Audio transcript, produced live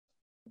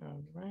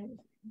right.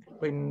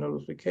 Waiting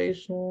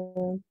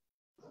notification.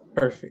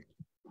 Perfect.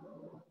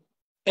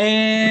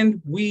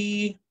 And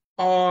we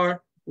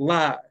are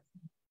live.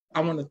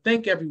 I want to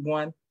thank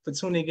everyone for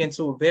tuning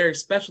into a very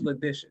special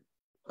edition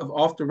of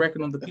Off the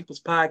Record on the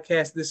People's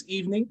Podcast this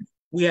evening.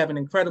 We have an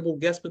incredible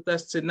guest with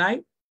us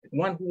tonight,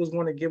 one who is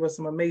going to give us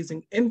some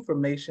amazing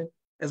information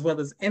as well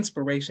as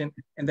inspiration,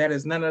 and that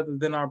is none other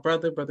than our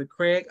Brother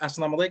Craig.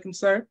 Assalamu alaikum,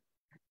 sir.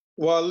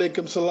 Wa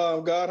alaikum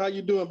salam, God. How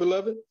you doing,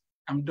 beloved?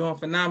 I'm doing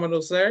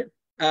phenomenal, sir.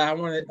 I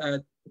want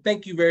to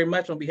thank you very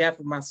much on behalf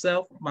of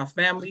myself, my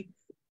family,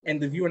 and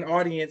the viewing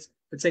audience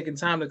for taking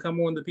time to come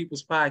on the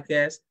People's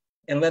Podcast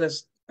and let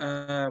us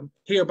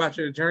hear about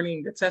your journey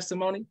and your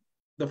testimony.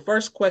 The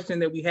first question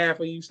that we have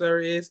for you, sir,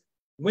 is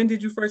when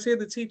did you first hear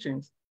the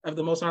teachings of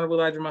the Most Honorable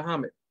Elijah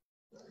Muhammad?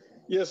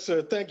 Yes,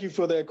 sir. Thank you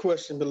for that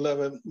question,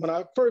 beloved. When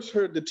I first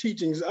heard the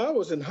teachings, I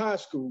was in high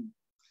school,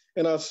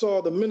 and I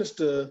saw the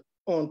minister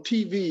on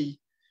TV,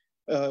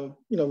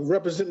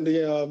 representing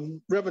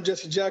the Reverend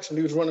Jesse Jackson.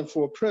 He was running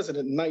for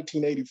president in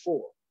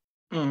 1984.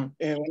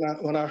 And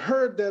when I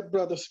heard that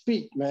brother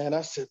speak, man,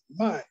 I said,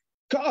 my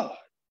God,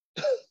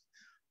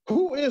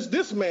 who is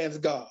this man's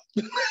God?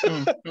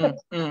 Because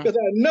I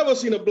had never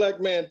seen a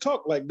black man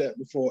talk like that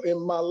before in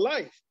my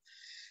life.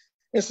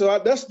 And so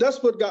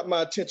that's what got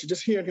my attention,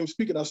 just hearing him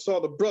speaking. I saw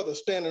the brothers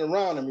standing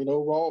around him,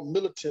 all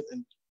militant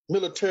and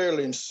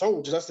militarily and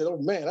soldiers. I said, oh,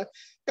 man, I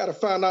got to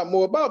find out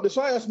more about this.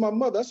 So I asked my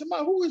mother, I said,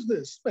 Mom, who is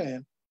this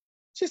man?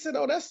 She said,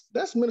 oh,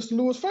 that's Minister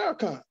Louis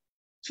Farrakhan.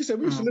 She said,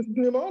 we used to listen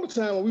to him all the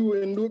time when we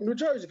were in Newark, New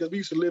Jersey, because we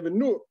used to live in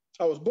Newark.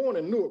 I was born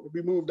in Newark, but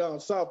we moved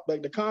down south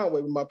back to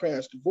Conway when my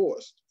parents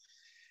divorced.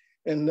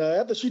 And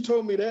after she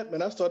told me that,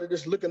 man, I started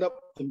just looking up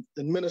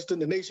the minister in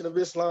the Nation of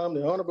Islam,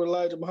 the Honorable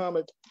Elijah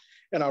Muhammad.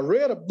 And I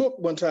read a book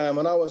one time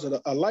when I was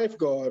a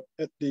lifeguard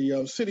at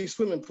the city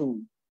swimming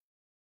pool.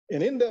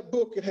 And in that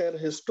book, it had a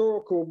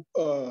historical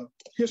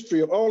history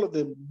of all of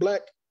the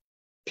black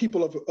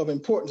people of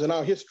importance in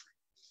our history.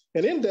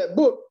 And in that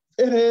book,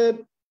 it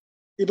had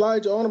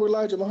Honorable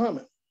Elijah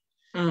Muhammad.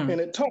 And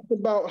it talked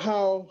about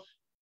how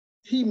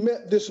he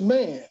met this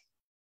man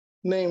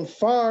named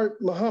Fard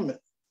Muhammad,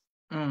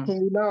 whom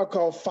we now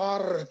call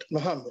Fard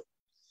Muhammad.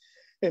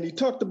 And he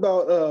talked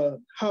about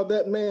how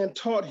that man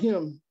taught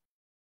him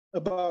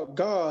about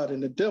God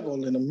and the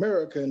devil and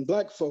America and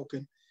black folk.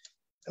 And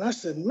I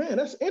said, man,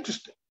 that's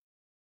interesting.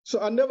 So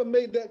I never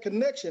made that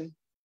connection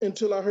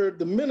until I heard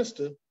the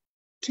minister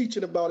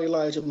teaching about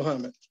Elijah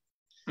Muhammad.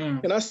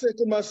 And I said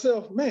to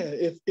myself, man,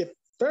 if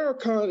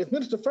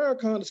Minister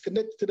Farrakhan is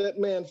connected to that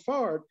man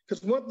Fard,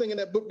 because one thing in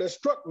that book that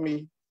struck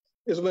me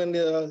is when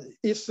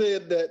it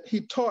said that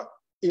he taught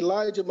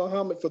Elijah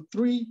Muhammad for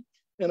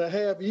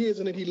 3.5 years,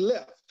 and then he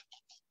left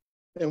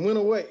and went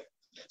away.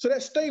 So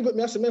that stayed with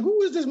me. I said, man,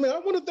 who is this man? I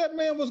wonder if that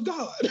man was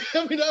God.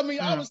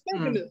 I was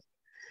thinking this.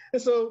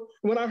 And so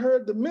when I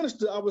heard the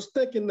minister, I was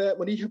thinking that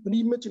when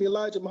he mentioned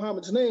Elijah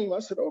Muhammad's name, I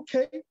said,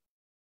 okay,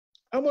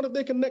 I wonder if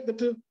they connected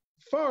to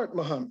Fard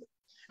Muhammad.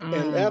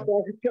 And after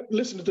I kept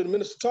listening to the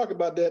minister talk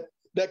about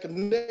that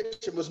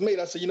connection was made,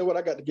 I said, you know what,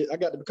 I got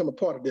to become a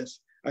part of this.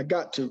 I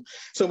got to.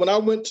 So when I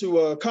went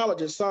to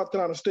college at South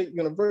Carolina State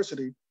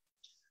University,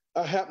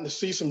 I happened to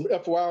see some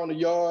FY on the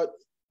yard.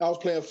 I was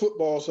playing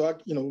football. So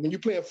when you're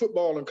playing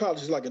football in college,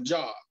 it's like a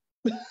job.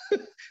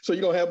 So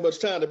you don't have much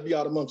time to be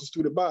out amongst the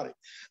student body.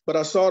 But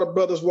I saw the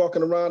brothers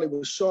walking around. It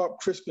was sharp,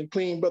 crisp, and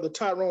clean. Brother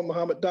Tyrone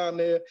Muhammad down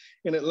there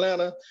in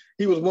Atlanta.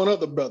 He was one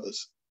of the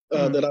brothers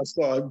that I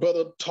saw. A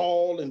brother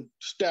tall and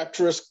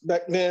statuesque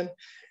back then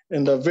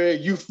and very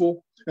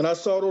youthful. And I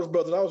saw those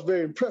brothers. I was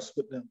very impressed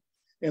with them.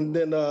 And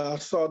then I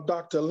saw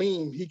Dr.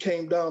 Aleem. He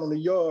came down on the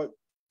yard.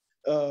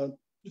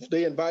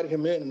 They invited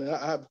him in,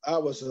 and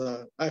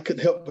I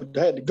couldn't help but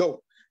I had to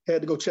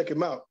go check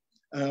him out.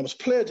 I was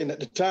pledging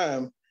at the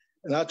time,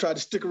 and I tried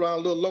to stick around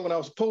a little longer than I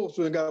was supposed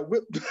to, and got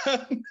whipped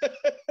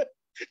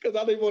because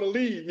I didn't want to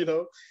leave,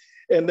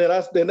 And then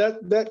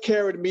that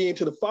carried me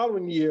into the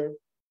following year.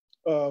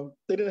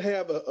 They didn't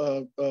have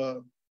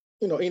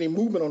any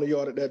movement on the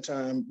yard at that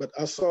time, but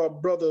I saw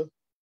Brother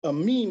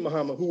Min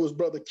Muhammad, who was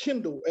Brother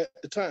Kendall at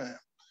the time,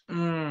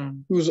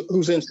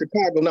 who's in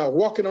Chicago now,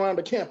 walking around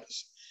the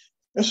campus.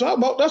 And so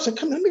I said,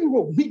 come on, let me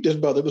go meet this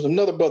brother. It was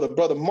another brother,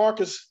 Brother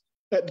Marcus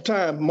at the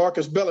time,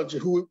 Marcus Bellinger,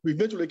 who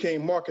eventually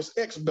became Marcus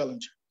X.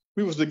 Bellinger.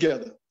 We was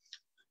together.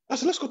 I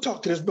said, let's go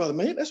talk to this brother,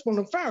 man. That's one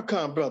of them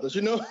Farrakhan brothers,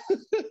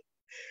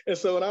 And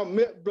so when I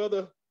met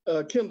Brother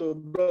Kendall,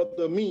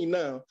 Brother Min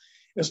now,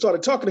 and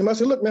started talking to him, I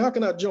said, look, man, how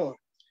can I join?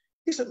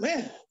 He said,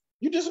 man,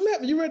 you just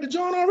met me. You ready to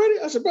join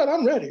already? I said, brother,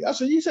 I'm ready. I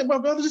said, you said, my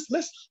brother, just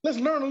let's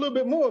learn a little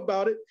bit more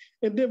about it,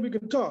 and then we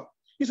can talk.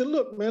 He said,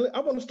 look, man, I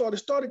want to start a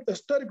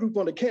study group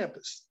on the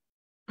campus.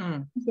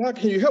 He said, how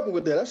can you help me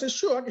with that? I said,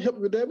 sure, I can help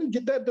you with that. We can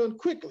get that done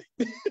quickly.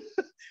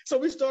 So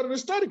we started a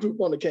study group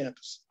on the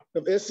campus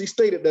of SC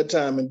State at that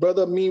time. And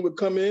Brother Min would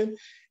come in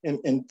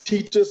and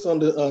teach us on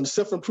the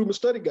self-improvement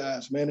study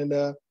guides, man.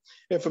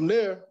 And from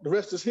there, the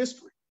rest is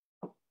history.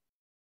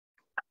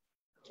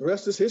 The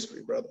rest is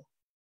history, brother.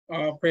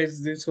 All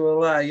praises due to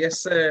Allah.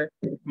 Yes, sir.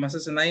 My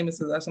sister Naima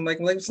says,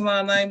 Assalamu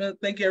salam, Naima.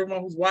 Thank you,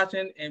 everyone who's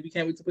watching, and we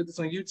can't wait to put this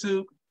on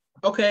YouTube.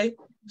 Okay,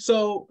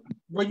 so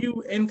were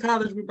you in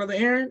college with Brother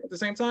Aaron at the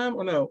same time,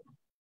 or no?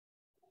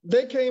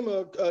 They came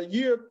a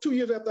year, 2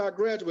 years after I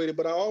graduated,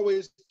 but I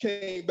always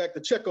came back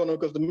to check on them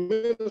because the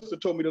minister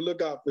told me to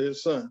look out for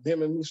his son,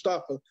 him and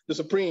Mustafa, the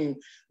Supreme,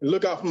 and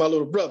look out for my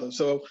little brother.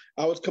 So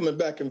I was coming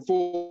back and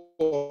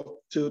forth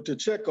to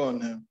check on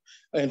them.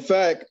 In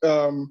fact,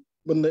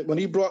 when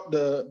he brought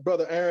the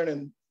Brother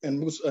Aaron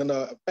and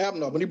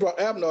Abner, when he brought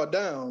Abner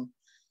down,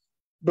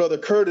 Brother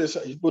Curtis,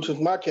 which was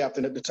my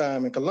captain at the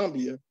time in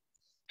Columbia,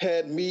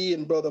 had me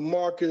and Brother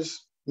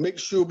Marcus make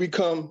sure we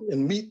come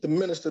and meet the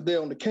minister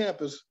there on the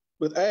campus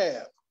with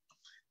Ab.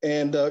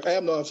 And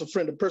Abner is a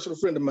personal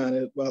friend of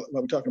mine while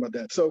we're talking about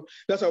that. So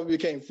that's how we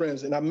became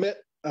friends. And I met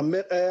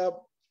Ab,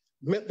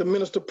 met the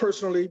minister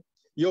personally.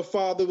 Your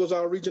father was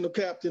our regional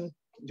captain.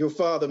 Your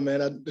father,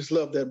 man, I just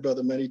love that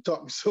brother, man. He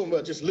taught me so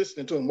much just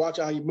listening to him, watch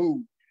how he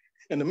moved.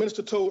 And the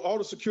minister told all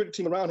the security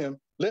team around him,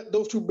 let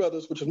those two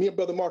brothers, which was me and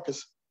Brother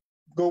Marcus,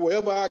 go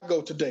wherever I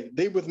go today.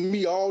 They with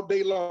me all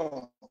day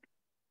long.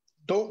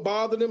 Don't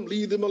bother them,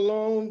 leave them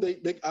alone.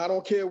 I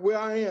don't care where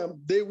I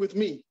am, they with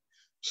me.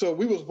 So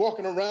we was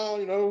walking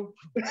around,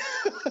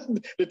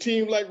 the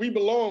team like we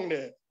belong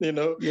there,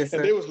 Yes,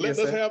 and they was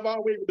letting us have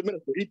our way with the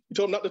minister. He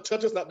told them not to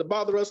touch us, not to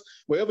bother us.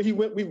 Wherever he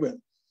went, we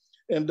went.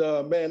 And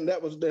man,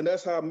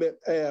 that's how I met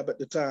Ab at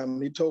the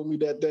time. He told me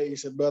that day, he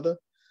said, brother,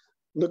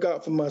 look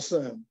out for my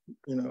son,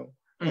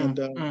 And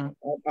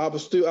I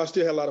still had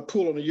a lot of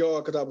pull on the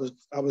yard because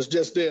I was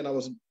just there and I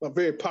was a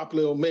very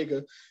popular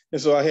Omega. And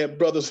so I had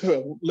brothers who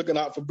were looking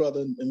out for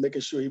brother and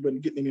making sure he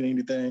wasn't getting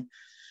anything.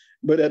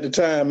 But at the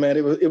time, man,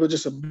 it was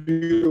just a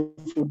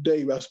beautiful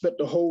day. I spent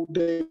the whole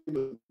day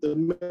with the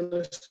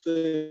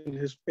minister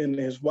and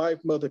his wife,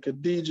 Mother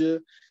Khadija,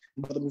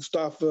 Brother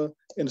Mustafa,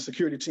 and the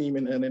security team.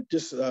 And it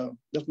just,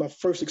 that's my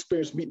first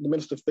experience meeting the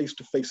minister face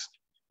to face.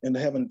 And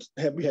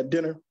we had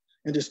dinner.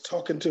 And just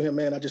talking to him,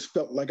 man, I just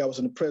felt like I was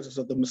in the presence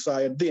of the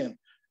Messiah then.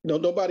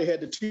 Nobody had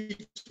to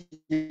teach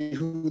me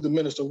who the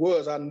minister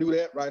was. I knew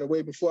that right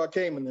away before I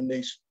came in the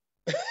nation.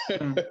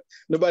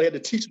 Nobody had to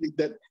teach me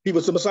that he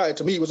was the Messiah.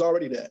 To me, he was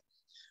already that.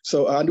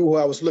 So I knew who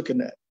I was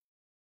looking at.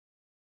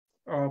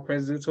 Oh,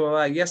 praise to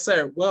Allah. Yes,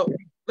 sir. Well,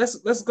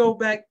 let's go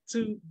back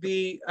to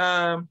the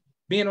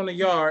being on the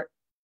yard.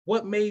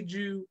 What made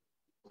you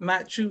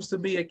not choose to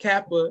be a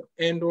Kappa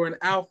or an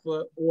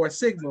Alpha or a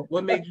Sigma?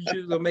 What made you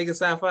choose Omega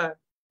Psi Phi?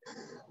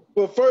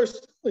 Well,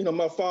 first,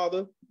 my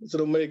father is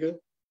an Omega.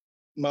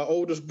 My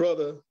oldest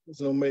brother is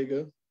an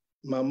Omega.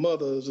 My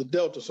mother is a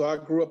Delta. So I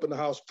grew up in the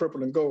house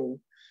purple and gold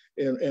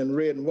and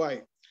red and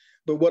white.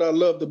 But what I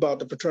loved about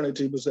the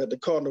fraternity was that the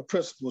cardinal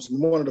principles, and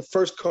one of the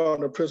first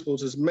cardinal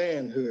principles is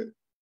manhood.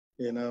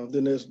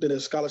 Then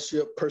there's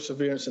scholarship,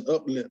 perseverance, and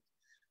uplift.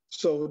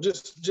 So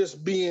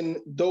just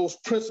being those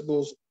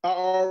principles, I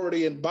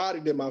already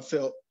embodied them, I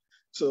felt.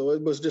 So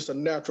it was just a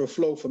natural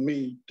flow for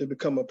me to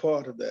become a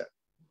part of that.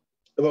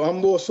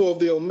 I'm more so of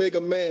the Omega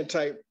man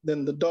type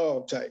than the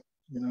dog type,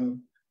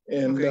 And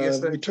okay,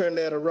 yes, we turn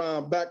that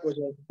around backwards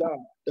as God.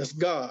 That's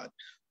God.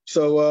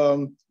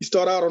 So you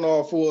start out on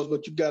all fours,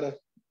 but you gotta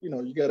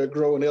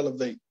grow and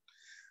elevate.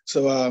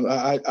 So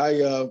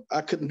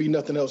I couldn't be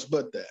nothing else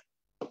but that.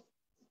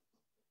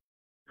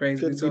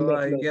 Praise be to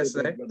Allah. Yes,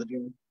 sir.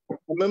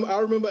 I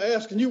remember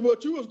asking you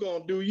what you was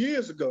gonna do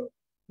years ago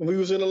when we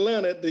was in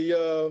Atlanta at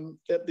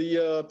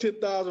the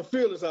 10,000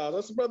 Fearless House. I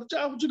said, Brother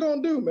John, what you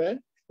gonna do,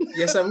 man?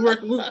 Yes, sir.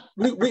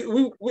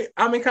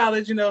 I'm in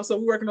college, so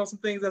we're working on some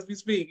things as we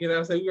speak, so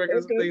we're working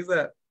on some things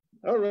up.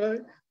 All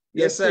right.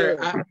 Yes, sir.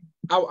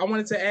 I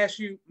wanted to ask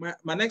you,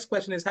 my next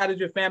question is, how did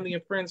your family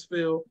and friends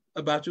feel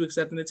about you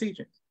accepting the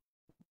teachings?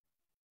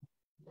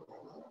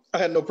 I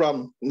had no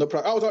problem. No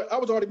problem. I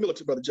was already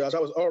military, Brother Josh. I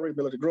was already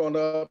military. Growing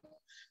up,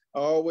 I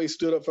always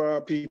stood up for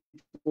our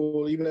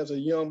people. Even as a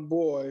young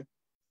boy,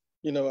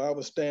 I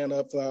would stand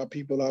up for our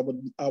people.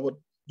 I would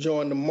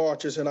join the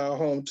marches in our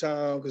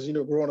hometown because,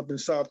 growing up in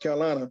South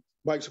Carolina,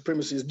 white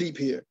supremacy is deep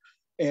here.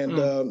 And,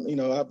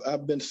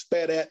 I've been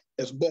spat at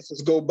as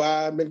buses go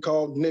by, I've been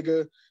called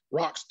nigger,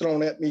 rocks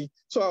thrown at me.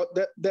 So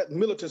that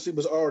militancy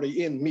was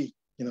already in me,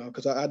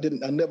 because I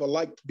never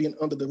liked being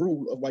under the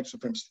rule of white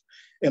supremacy.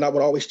 And I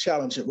would always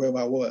challenge it wherever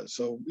I was.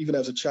 So even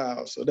as a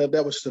child, so that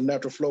was just a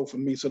natural flow for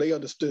me. So they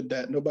understood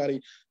that.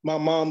 My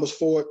mom was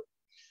for it.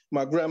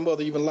 My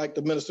grandmother even liked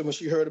the minister when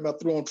she heard about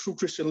through on True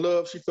Christian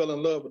Love. She fell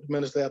in love with the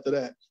minister after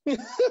that.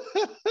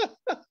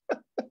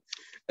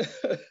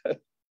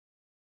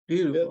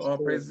 Beautiful. All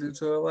praises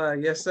to Allah.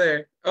 Yes,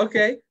 sir.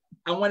 Okay.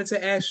 I wanted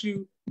to ask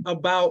you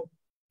about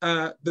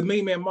the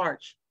Million Man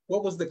March.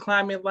 What was the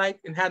climate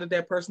like and how did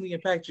that personally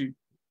impact you?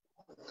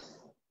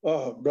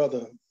 Oh,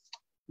 brother.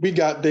 We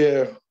got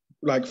there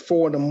like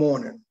 4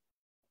 a.m.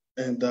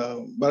 And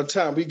by the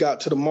time we got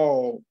to the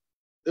mall,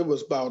 it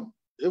looked like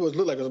it was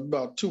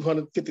about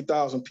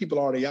 250,000 people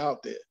already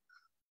out there.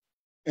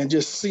 And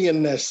just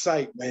seeing that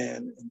sight,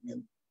 man,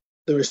 and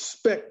the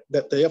respect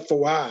that the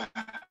FOI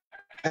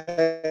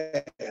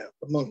had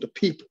among the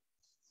people.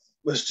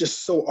 was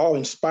just so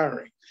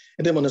awe-inspiring.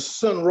 And then when the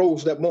sun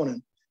rose that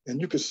morning, and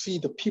you could see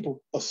the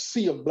people, a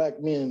sea of black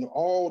men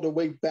all the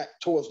way back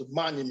towards the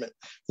monument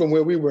from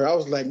where we were. I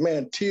was like,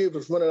 man, tears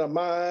was running out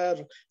my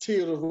eyes,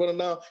 tears was running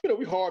down. You know,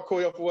 we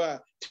hardcore FOI,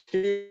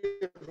 tears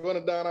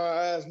running down our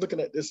eyes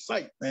looking at this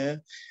site,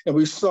 man. And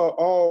we saw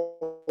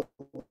all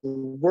the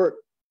work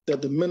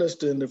that the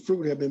minister and the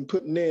fruit had been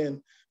putting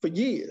in for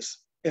years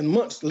and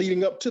months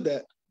leading up to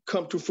that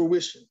come to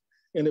fruition.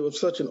 And it was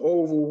such an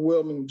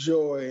overwhelming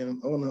joy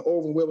and on an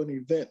overwhelming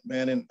event,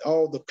 man, and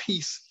all the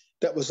peace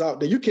that was out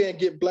there. You can't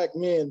get black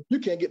men, you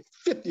can't get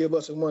 50 of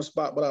us in one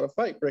spot without a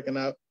fight breaking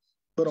out.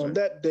 But on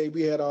that day,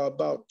 we had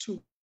about 2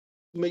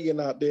 million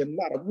out there.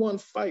 Not a one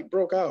fight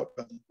broke out,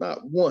 brother,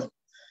 not one.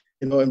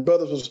 You know, and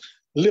brothers was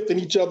lifting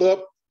each other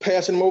up,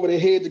 passing them over their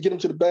head to get them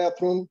to the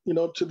bathroom, you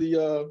know, to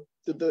the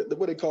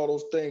what they call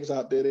those things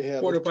out there. They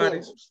have porta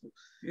potties.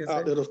 Yes,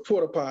 out there, those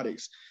porta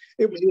potties.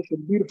 It was just a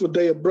beautiful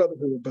day of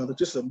brotherhood, brother.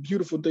 Just a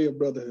beautiful day of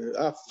brotherhood.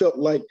 I felt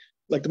like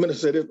the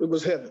minister said, it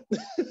was heaven.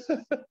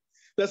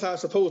 That's how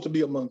it's supposed to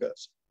be among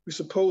us. We're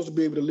supposed to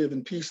be able to live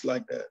in peace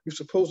like that. We're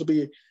supposed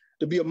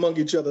to be among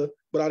each other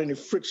without any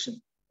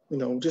friction, you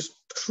know, just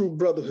true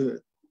brotherhood,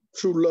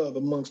 true love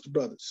amongst the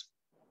brothers.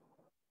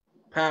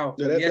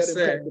 Powerful. Yeah, yes,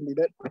 sir.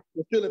 That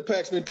still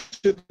impacts me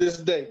to this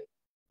day.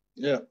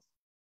 Yeah.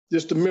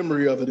 Just the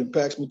memory of it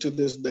impacts me to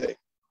this day.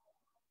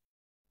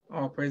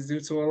 Oh, praise due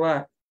to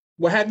Allah.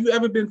 Well, have you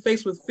ever been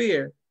faced with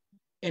fear?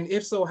 And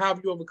if so, how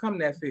have you overcome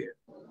that fear?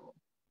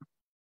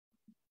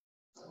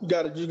 You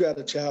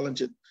gotta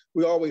challenge it.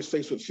 We're always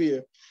faced with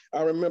fear.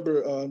 I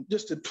remember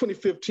just in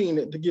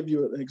 2015, to give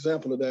you an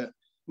example of that,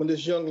 when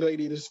this young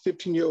lady, this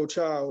 15-year-old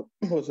child,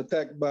 was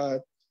attacked by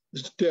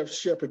this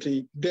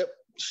deputy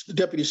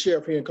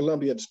sheriff here in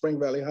Columbia at Spring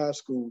Valley High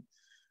School.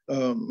 I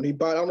don't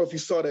know if you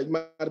saw that. You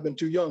might have been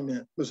too young then.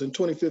 It was in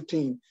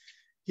 2015.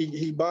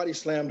 He body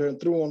slammed her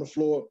and threw her on the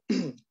floor,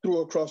 threw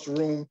her across the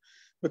room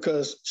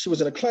because she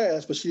was in a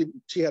class, but she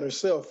had her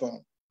cell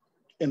phone.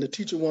 And the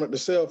teacher wanted the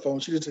cell phone.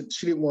 She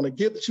didn't want to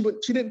give it.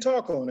 She didn't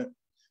talk on it,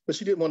 but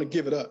she didn't want to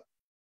give it up.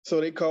 So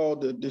they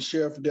called the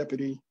sheriff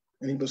deputy,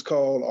 and he was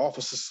called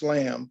Officer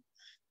Slam,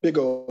 big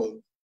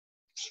old,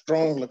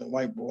 strong-looking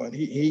white boy. And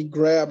he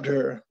grabbed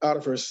her out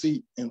of her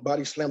seat and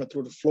body slammed her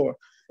through the floor,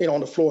 on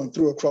the floor, and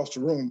threw her across the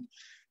room.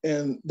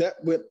 And that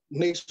went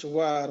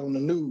nationwide on the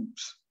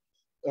news.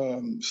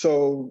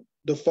 So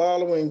the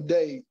following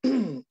day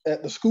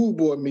at the school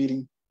board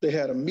meeting, they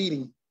had a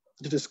meeting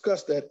to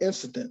discuss that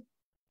incident.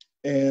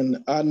 And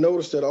I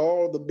noticed that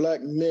all the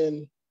black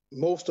men,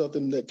 most of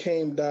them that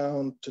came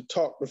down to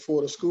talk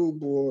before the school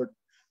board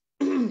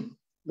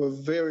were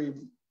very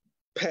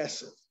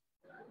passive.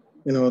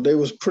 You know, they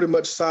was pretty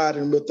much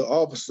siding with the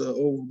officer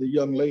over the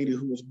young lady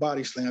who was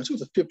body slammed. She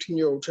was a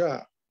 15-year-old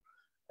child.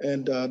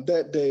 And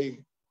that day,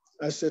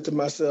 I said to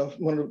myself,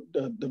 one of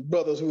the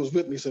brothers who was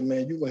with me said,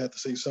 man, you're gonna have to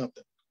say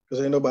something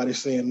because ain't nobody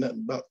saying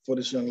nothing for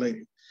this young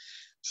lady.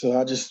 So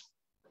I just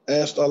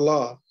asked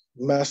Allah,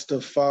 Master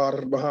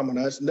Father Muhammad,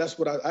 and that's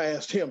what I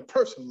asked him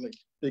personally,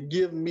 to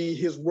give me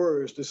his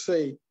words to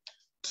say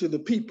to the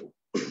people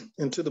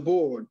and to the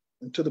board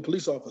and to the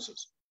police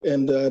officers.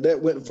 And that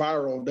went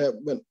viral. That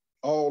went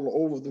all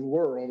over the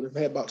world. It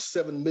had about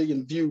 7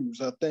 million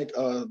views. I think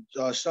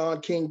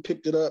Sean King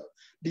picked it up.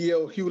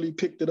 D.L. Hewley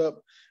picked it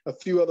up. A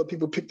few other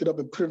people picked it up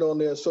and put it on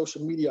their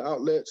social media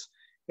outlets,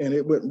 and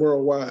it went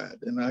worldwide.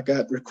 And I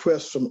got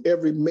requests from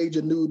every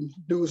major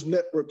news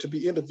network to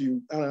be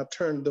interviewed, and I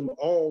turned them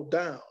all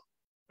down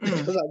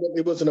because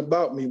it wasn't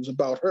about me; it was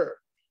about her,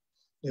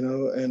 you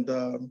know. And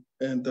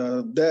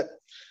that.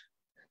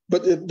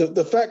 But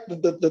the fact,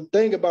 the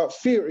thing about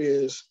fear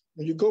is,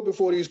 when you go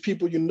before these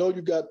people, you know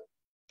you got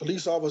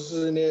police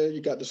officers in there, you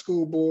got the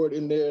school board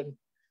in there,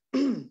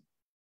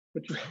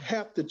 but you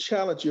have to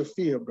challenge your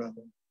fear,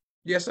 brother.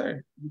 Yes,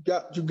 sir. You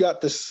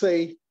got to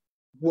say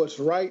what's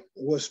right,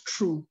 what's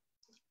true,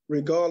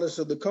 regardless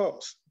of the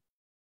cost.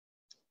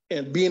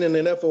 And being in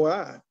an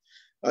FOI,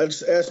 I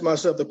just asked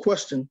myself the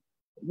question,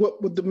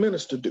 what would the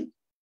minister do?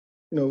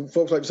 You know,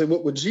 folks like to say,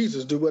 what would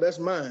Jesus do? Well, that's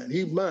mine.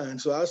 He's mine.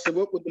 So I said,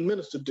 what would the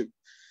minister do?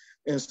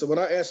 And so when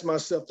I asked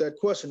myself that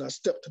question, I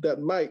stepped to that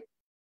mic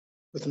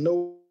with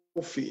no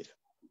fear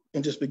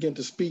and just began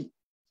to speak.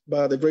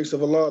 By the grace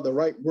of Allah, the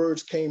right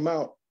words came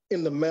out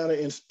in the manner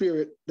and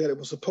spirit that it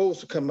was supposed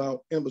to come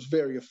out, and it was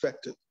very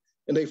effective.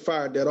 And they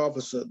fired that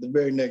officer the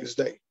very next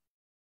day.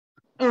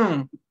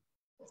 All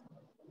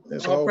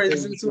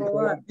praises to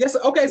Allah. Yes.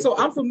 Okay. So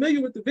I'm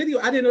familiar with the video.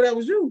 I didn't know that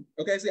was you.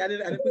 Okay. See, I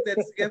didn't put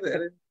that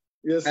together.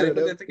 Yes, sir. I didn't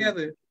put that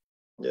together.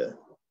 Yeah.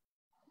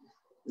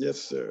 Yes,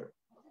 sir.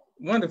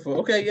 Wonderful.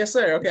 Okay. Yes,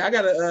 sir. Okay.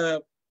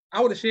 I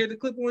would have shared the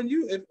clip on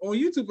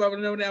YouTube. If I would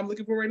know that I'm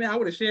looking for right now. I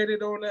would have shared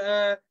it on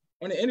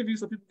the interview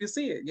so people can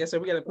see it. Yes, sir.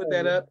 We got to put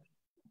that up.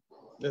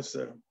 Yes,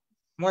 sir.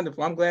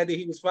 Wonderful. I'm glad that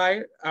he was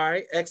fired. All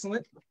right.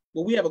 Excellent.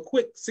 Well, we have a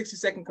quick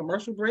 60-second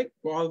commercial break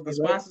for all of the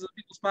sponsors of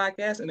People's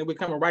Podcast, and then we're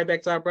coming right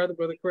back to our brother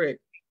Craig.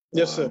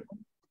 Yes, sir.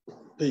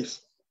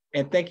 Peace.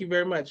 And thank you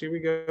very much. Here we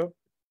go.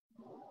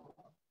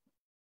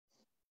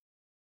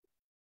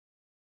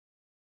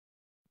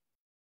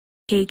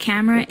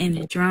 camera and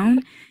a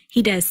drone.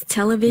 He does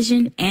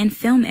television and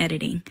film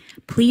editing.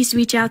 Please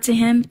reach out to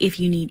him if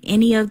you need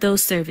any of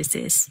those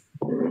services.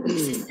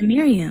 Sister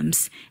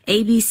Miriam's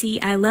ABC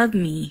I Love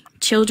Me,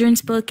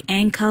 children's book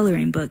and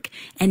coloring book,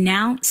 and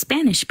now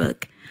Spanish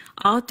book.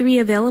 All three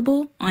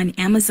available on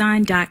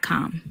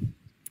Amazon.com.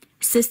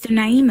 Sister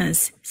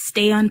Naima's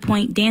Stay on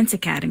Point Dance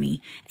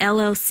Academy,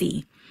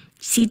 LLC.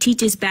 She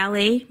teaches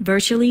ballet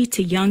virtually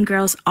to young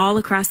girls all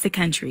across the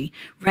country,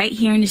 right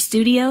here in the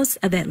studios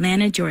of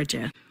Atlanta,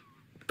 Georgia.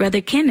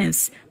 Brother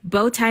Kenneth's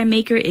Bow Tie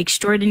Maker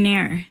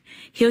Extraordinaire.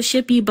 He'll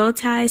ship you bow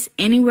ties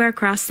anywhere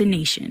across the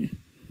nation.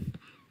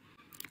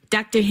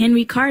 Dr.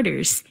 Henry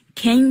Carter's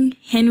King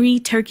Henry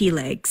Turkey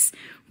Legs,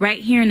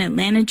 right here in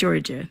Atlanta,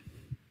 Georgia.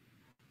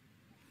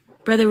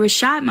 Brother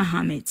Rashad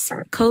Muhammad's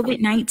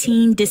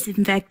COVID-19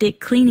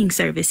 Disinfected Cleaning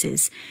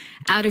Services,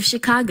 out of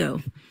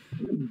Chicago.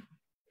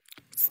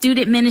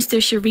 Student Minister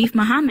Sharif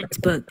Muhammad's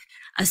book,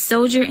 A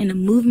Soldier in the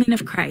Movement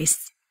of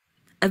Christ,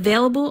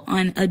 available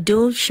on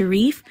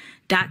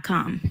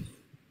adulsharif.com.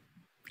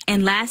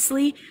 And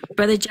lastly,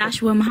 Brother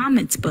Joshua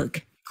Muhammad's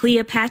book,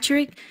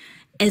 Cleopatra,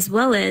 as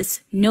well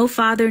as No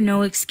Father,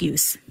 No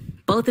Excuse,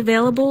 both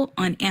available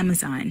on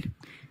Amazon.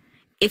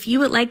 If you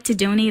would like to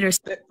donate or...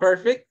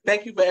 Perfect.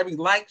 Thank you for every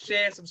like,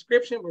 share, and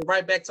subscription. We're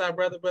right back to our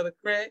Brother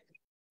Craig.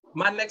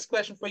 My next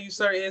question for you,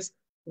 sir, is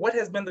what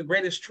has been the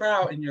greatest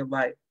trial in your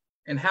life,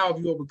 and how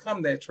have you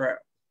overcome that trial?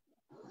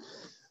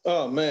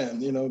 Oh, man,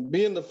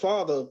 being the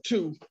father of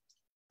two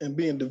and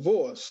being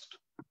divorced,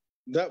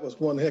 that was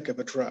one heck of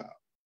a trial.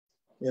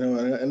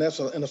 And that's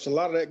a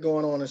lot of that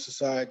going on in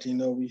society.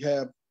 We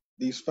have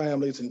these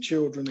families and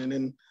children, and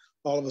then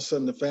all of a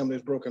sudden the family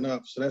is broken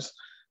up. So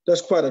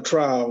that's quite a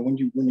trial when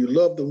you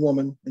love the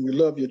woman and you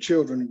love your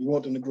children and you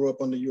want them to grow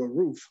up under your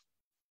roof.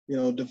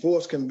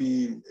 Divorce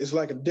it's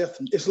like death.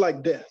 It's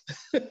like death.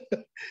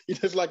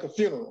 It's like a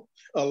funeral,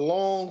 a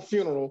long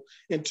funeral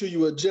until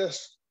you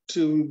adjust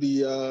to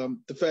the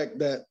fact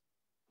that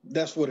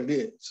that's what it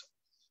is.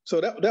 So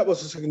that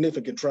was a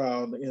significant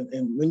trial.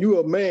 And when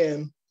you're a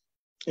man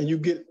and you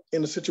get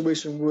in a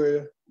situation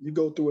where you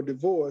go through a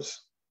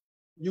divorce,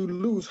 you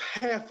lose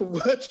half of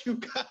what you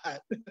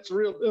got. That's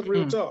real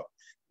talk.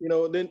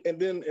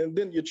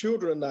 Then your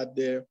children are not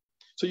there.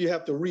 So you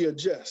have to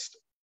readjust,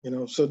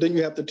 so then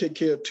you have to take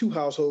care of two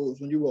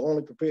households when you were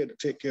only prepared to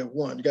take care of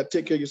one. You got to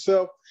take care of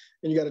yourself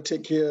and you got to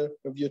take care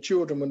of your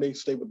children when they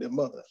stay with their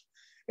mother.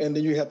 And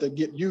then you have to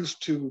get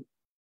used to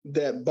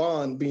that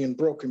bond being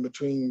broken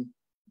between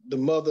the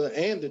mother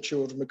and the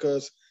children,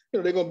 because,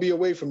 they're going to be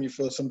away from you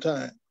for some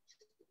time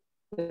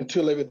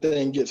until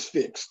everything gets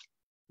fixed.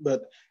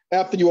 But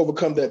after you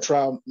overcome that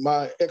trial,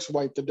 my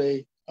ex-wife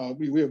today,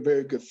 we are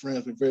very good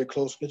friends. We're very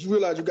close. But you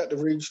realize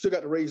you still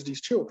got to raise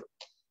these children.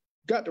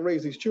 Got to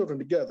raise these children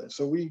together.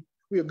 So we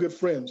are good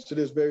friends to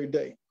this very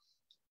day.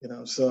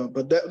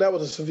 But that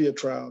was a severe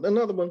trial.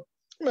 Another one,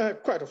 I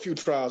had quite a few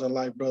trials in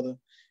life, brother.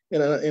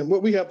 And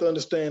what we have to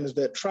understand is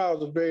that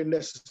trials are very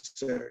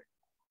necessary.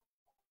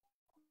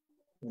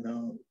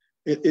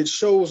 It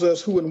shows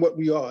us who and what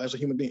we are as a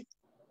human being,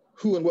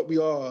 who and what we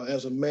are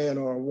as a man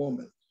or a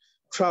woman.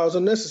 Trials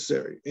are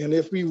necessary. And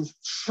if we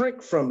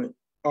shrink from it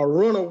or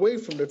run away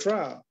from the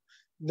trial,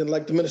 then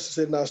like the minister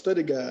said in our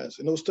study guides,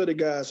 and those study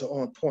guides are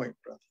on point,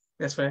 brother.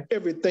 That's right.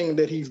 Everything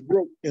that he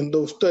wrote in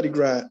those study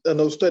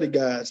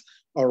guides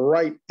are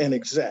right and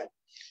exact.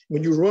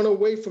 When you run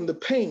away from the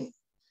pain,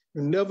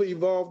 you never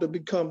evolve to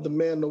become the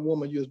man or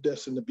woman you're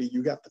destined to be.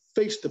 You got to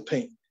face the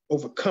pain,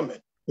 overcome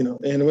it,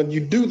 and when you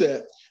do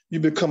that, you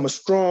become a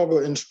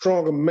stronger and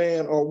stronger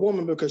man or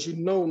woman, because you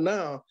know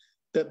now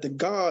that the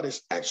God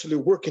is actually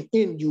working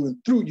in you and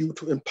through you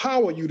to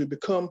empower you to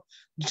become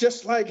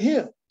just like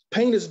him.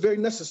 Pain is very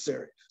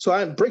necessary. So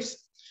I embrace it.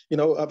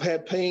 I've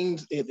had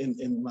pains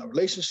in my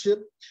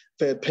relationship.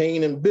 I've had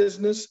pain in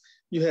business.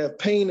 You have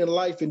pain in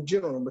life in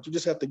general, but you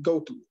just have to go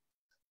through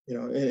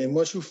it. And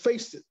once you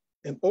face it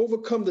and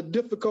overcome the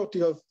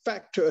difficulty of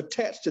factor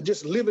attached to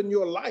just living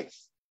your life,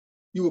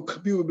 you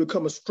will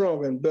become a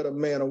stronger and better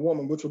man or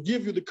woman, which will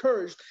give you the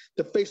courage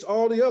to face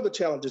all the other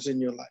challenges in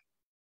your life.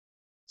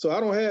 So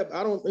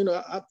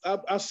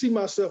I see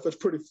myself as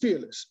pretty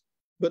fearless,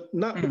 but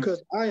not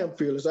because I am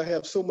fearless. I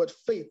have so much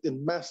faith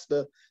in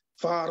Master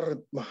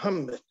Farrakhan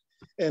Muhammad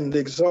and the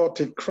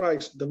exalted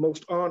Christ, the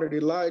most honored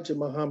Elijah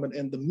Muhammad,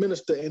 and the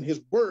minister and his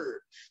word,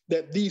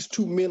 that these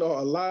two men are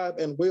alive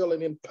and well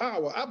and in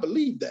power. I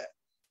believe that.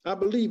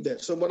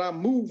 So when I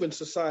move in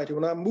society,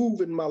 when I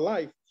move in my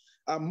life,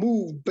 I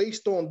move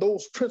based on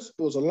those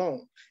principles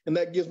alone. And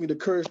that gives me the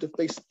courage to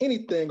face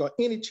anything or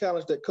any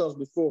challenge that comes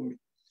before me.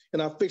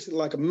 And I face it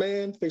like a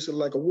man, face it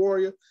like a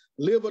warrior,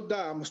 live or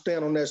die, I'm gonna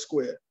stand on that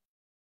square.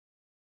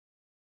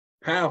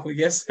 Powerful,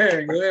 yes,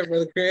 sir. Go ahead,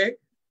 Brother Craig.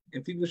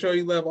 And people show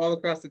you love all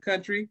across the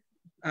country.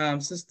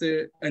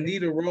 Sister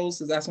Anita Rose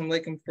says, Assalamu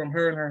alaikum from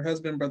her and her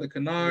husband, Brother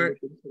Kennard.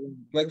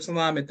 Alaikum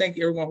salam, and thank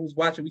you everyone who's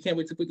watching. We can't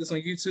wait to put this on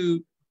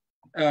YouTube.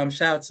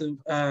 Shout out to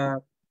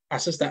our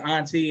sister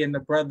Auntie and the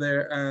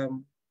brother,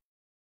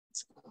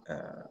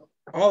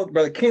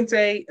 Brother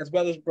Kente, as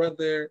well as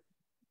Brother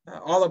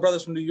All our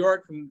brothers from New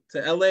York,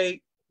 to LA,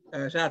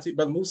 shout out to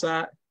Brother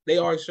Musa. They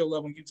always show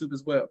love on YouTube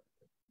as well.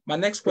 My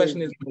next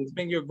question is, what's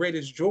been your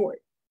greatest joy?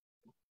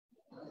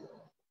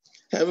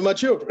 Having my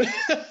children.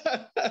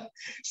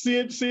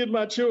 seeing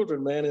my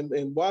children, man,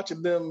 and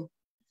watching them.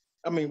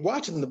 I mean,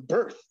 watching the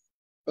birth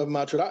of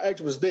my children. I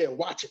actually was there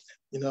watching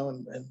it,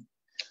 and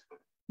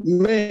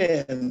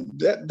man,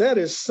 that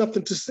is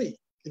something to see.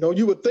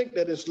 You would think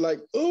that it's like,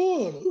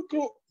 oh,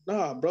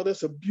 nah, brother,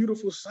 it's a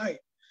beautiful sight.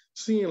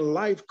 Seeing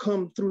life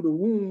come through the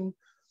womb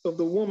of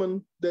the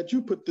woman that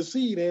you put the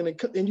seed in,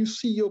 and you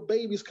see your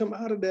babies come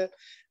out of that.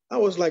 I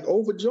was like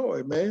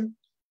overjoyed, man.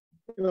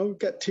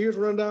 Got tears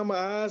running down my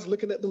eyes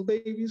looking at them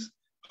babies,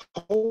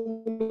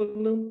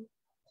 holding them,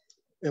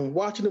 and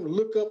watching them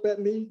look up at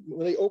me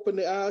when they opened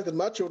their eyes, because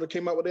my children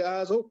came out with their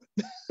eyes open,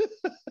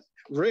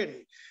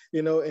 ready,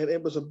 and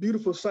it was a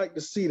beautiful sight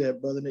to see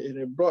that, brother. And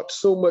it brought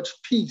so much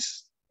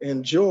peace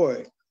and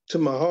joy to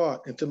my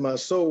heart and to my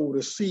soul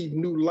to see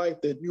new life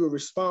that you are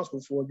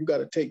responsible for, you got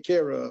to take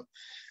care of.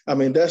 I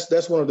mean,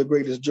 that's one of the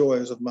greatest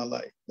joys of my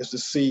life, is to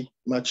see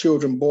my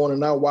children born and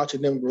now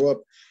watching them grow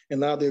up, and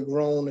now they're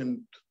grown,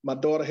 and my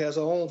daughter has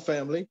her own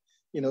family.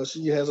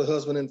 She has a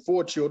husband and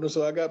 4 children,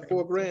 so I got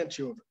 4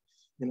 grandchildren.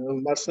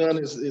 My son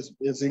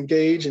is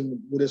engaged and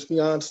with his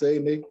fiance,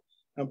 and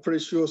I'm pretty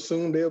sure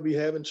soon they'll be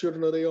having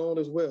children of their own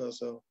as well.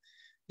 So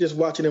just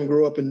watching them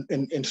grow up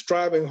and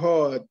striving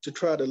hard to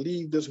try to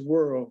leave this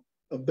world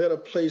a better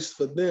place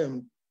for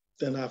them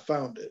than I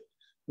found it.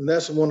 And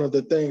that's one of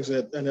the things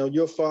that,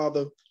 your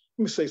father,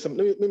 let me say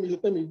something.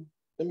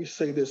 Let me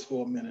say this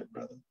for a minute,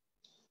 brother.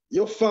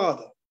 Your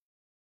father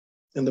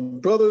and the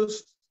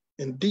brothers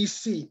in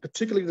DC,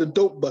 particularly the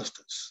dope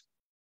busters,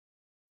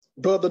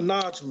 Brother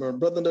Najmer,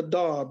 Brother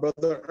Nadar,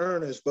 Brother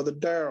Ernest, Brother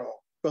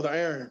Darrell, Brother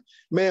Aaron.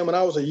 Man, when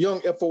I was a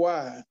young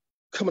FOI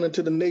coming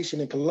into the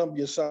nation in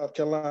Columbia, South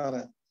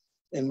Carolina,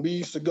 and we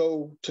used to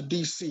go to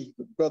DC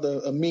with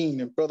Brother Amin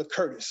and Brother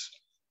Curtis,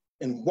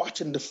 and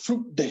watching the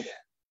fruit there.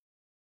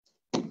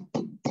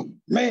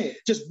 Man,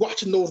 just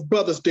watching those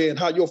brothers there and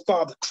how your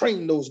father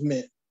trained those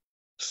men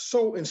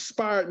so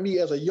inspired me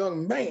as a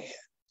young man.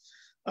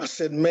 I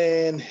said,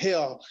 man,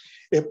 hell,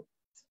 if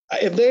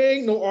there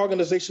ain't no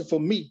organization for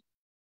me,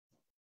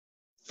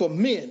 for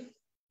men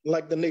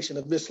like the Nation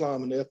of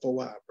Islam and the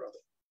FOI, brother,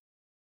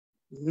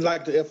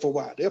 like the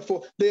FOI.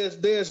 Therefore,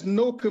 there's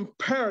no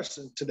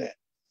comparison to that.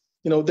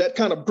 That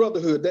kind of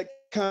brotherhood, that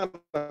kind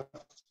of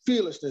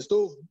fearlessness,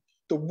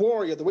 the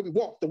warrior, the way we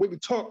walk, the way we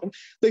talk,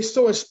 they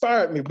so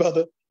inspired me,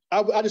 brother.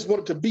 I just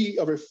wanted to be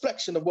a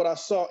reflection of what I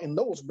saw in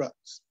those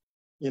brothers,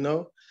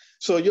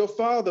 So your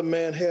father,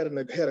 man, had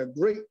a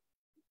great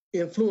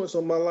influence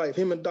on my life,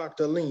 him and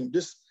Dr. Aleem.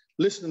 Just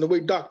listening to the way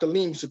Dr.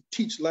 Aleem used to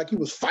teach like he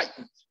was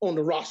fighting on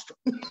the rostrum.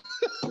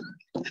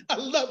 I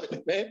love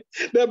it, man.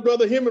 That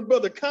brother, him and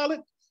Brother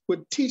Khaled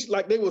would teach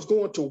like they was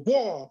going to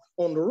war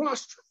on the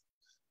rostrum.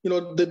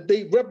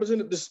 They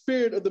represented the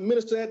spirit of the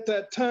minister at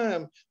that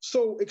time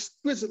so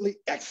exquisitely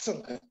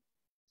excellent.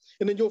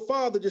 And then your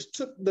father just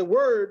took the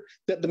word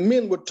that the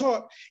men were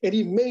taught, and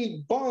he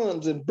made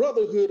bonds and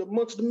brotherhood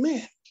amongst the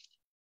men.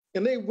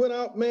 And they went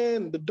out,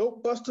 man, the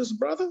dope busters,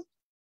 brother.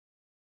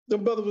 The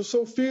brothers were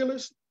so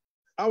fearless.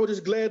 I was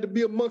just glad to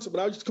be amongst them.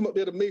 But I used to come up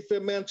there to Mayfair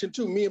Mansion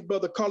too. Me and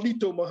Brother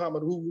Carlito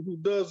Muhammad, who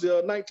does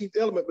the 19th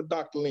element with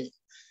Dr. Lee.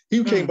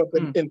 He came up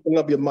in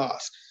Columbia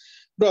Mosque.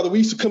 Brother, we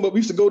used to come up, we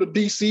used to go to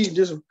DC and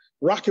just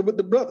rock it with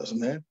the brothers,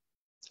 man.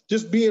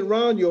 Just being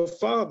around your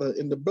father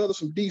and the brothers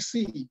from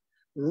DC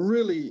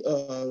really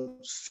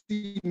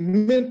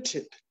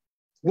cemented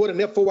what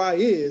an FOI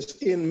is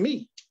in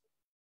me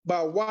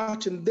by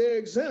watching their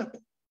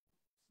example,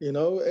 and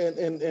all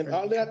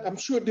that. I'm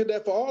sure did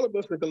that for all of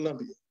us in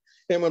Columbia.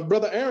 And when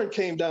Brother Aaron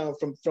came down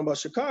from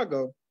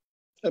Chicago,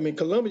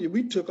 Columbia,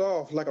 we took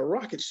off like a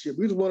rocket ship.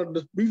 We was one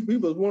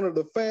of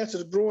the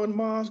fastest growing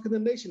mosques in the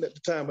nation at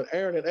the time. But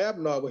Aaron and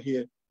Abner were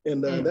here,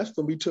 and that's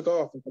when we took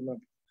off in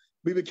Columbia.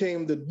 We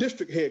became the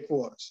district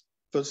headquarters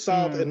for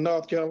South and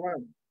North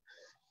Carolina.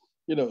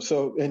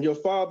 So, and your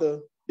father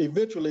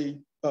eventually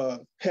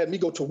had me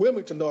go to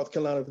Wilmington, North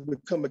Carolina to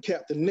become a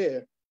captain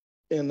there.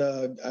 And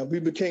we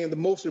became the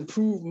most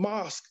improved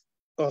mosque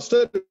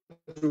study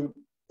group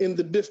in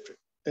the district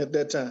at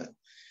that time.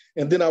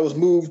 And then I was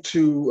moved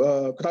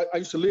to, I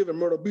used to live in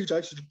Myrtle Beach. I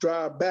used to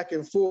drive back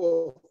and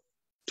forth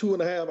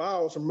 2.5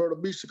 hours from Myrtle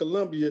Beach to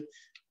Columbia,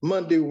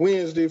 Monday,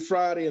 Wednesday,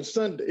 Friday, and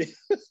Sunday,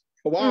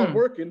 while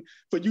working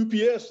for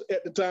UPS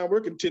at the time,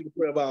 working 10 to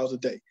 12 hours a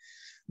day.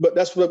 But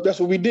that's what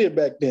we did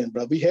back then,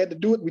 brother. We had to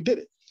do it, we did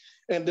it.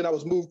 And then I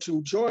was moved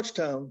to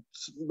Georgetown,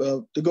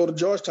 to go to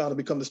Georgetown to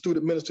become the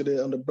student minister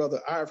there under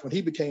Brother Irv when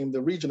he became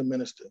the regional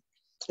minister.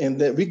 And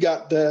that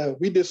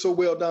we did so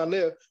well down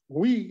there.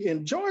 We,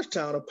 in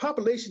Georgetown, a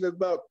population of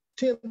about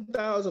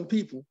 10,000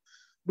 people,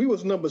 we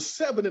was number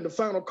 7 in the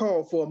final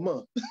call for a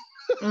month.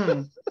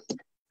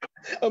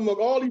 Among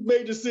all these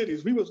major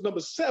cities, we was number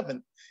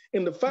 7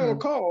 in the final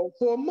call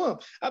for a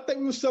month. I think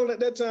we were selling at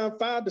that time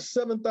 5,000 to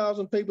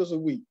 7,000 papers a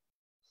week.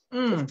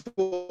 For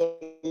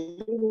a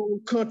little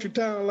country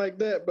town like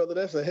that, brother,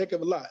 that's a heck of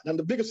a lot. And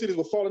the bigger cities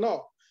were falling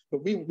off.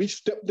 But we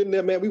stepped in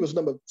there, man. We was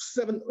number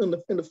 7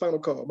 in the final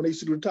call when they used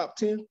to do the top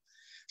 10.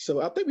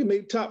 So I think we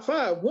made top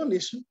 5 one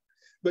issue.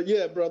 But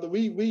yeah, brother,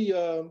 we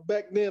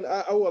back then,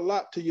 I owe a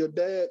lot to your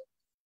dad,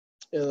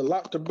 a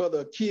lot to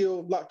Brother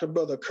Akil, a lot to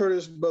Brother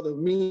Curtis, Brother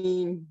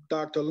Mean,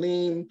 Dr.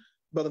 Lean,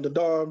 Brother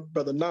Nadar,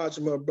 Brother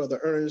Najma, Brother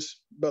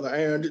Ernest, Brother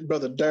Aaron,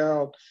 Brother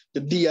Darrell,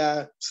 the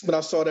DI. When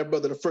I saw that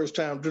brother the first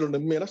time drilling the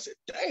men, I said,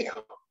 damn,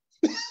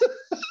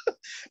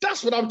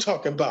 that's what I'm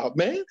talking about,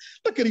 man.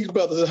 Look at these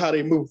brothers and how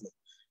they moving,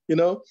 you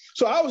know?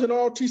 So I was in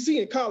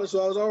ROTC in college,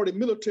 so I was already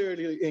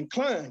militarily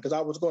inclined because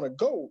I was going to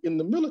go in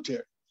the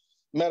military.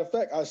 Matter of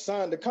fact, I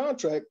signed the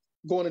contract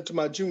going into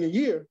my junior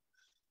year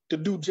to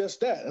do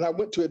just that. And I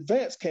went to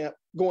advanced camp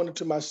going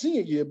into my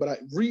senior year, but I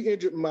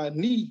re-injured my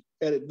knee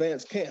at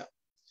advanced camp.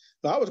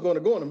 So I was going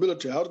to go in the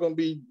military. I was going to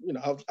be, you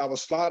know, I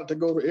was slotted to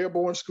go to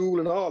airborne school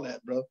and all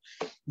that, bro.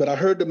 But I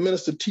heard the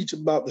minister teach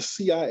about the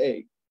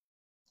CIA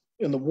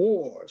and the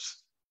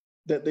wars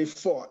that they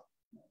fought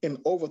in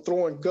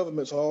overthrowing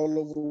governments all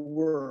over the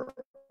world.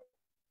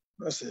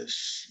 I said,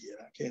 shit,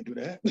 I can't do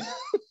that.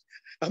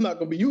 I'm not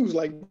going to be used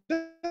like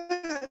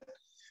that.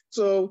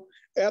 So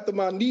after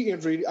my knee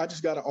injury, I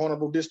just got an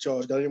honorable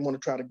discharge. I didn't want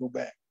to try to go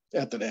back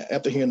after that.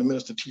 After hearing the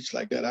minister teach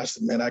like that, I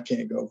said, man, I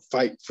can't go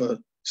fight for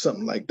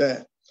something like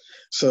that.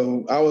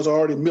 So I was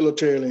already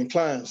militarily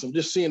inclined. So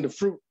just seeing the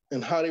fruit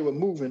and how they were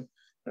moving,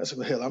 I said,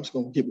 well, hell, I'm just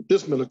going to get with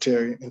this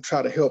military and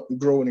try to help and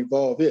grow and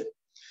evolve it.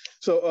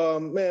 So,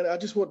 man, I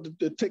just wanted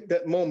to take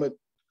that moment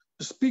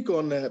to speak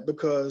on that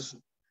because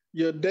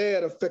your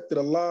dad affected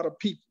a lot of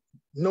people,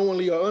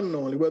 knowingly or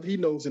unknowingly, whether he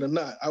knows it or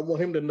not. I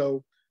want him to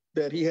know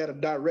that he had a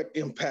direct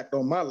impact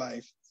on my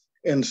life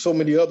and so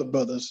many other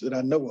brothers that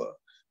I know of.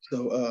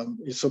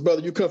 So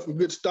brother, you come from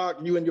good stock,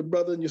 you and your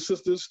brother and your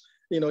sisters.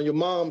 You know, your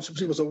mom,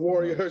 she was a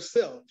warrior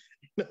herself.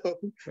 You know?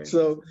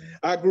 So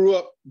I grew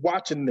up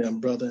watching them,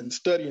 brother, and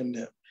studying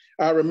them.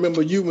 I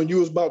remember you when you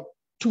was about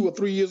 2 or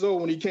 3 years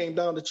old when he came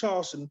down to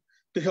Charleston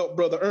to help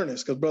Brother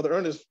Ernest, because Brother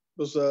Ernest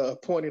was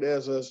appointed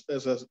as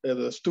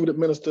a student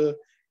minister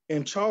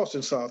in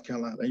Charleston, South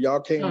Carolina. And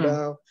y'all came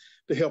down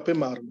to help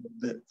him out a little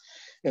bit.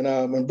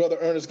 And when Brother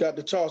Ernest got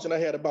to Charleston, I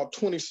had about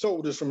 20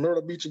 soldiers from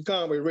Myrtle Beach and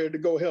Conway ready to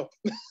go help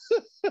him.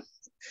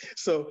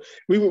 So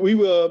we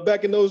were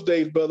back in those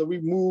days, brother, we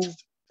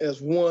moved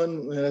as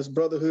one and as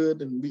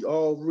brotherhood, and we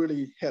all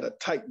really had a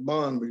tight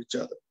bond with each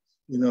other.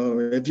 You know,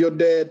 if your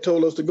dad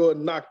told us to go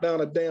and knock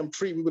down a damn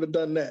tree, we would have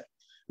done that.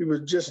 We were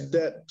just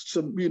that,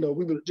 you know,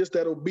 we were just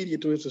that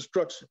obedient to his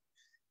instruction.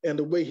 And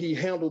the way he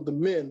handled the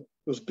men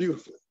was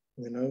beautiful,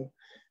 you know.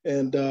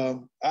 And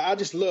I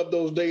just love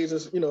those days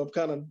as, you know,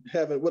 kind of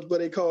having, what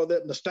they call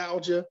that,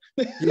 nostalgia.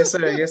 Yes,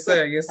 sir. Yes,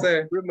 sir. Yes,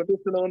 sir.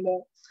 Reminiscing on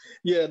that.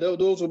 Yeah,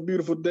 those were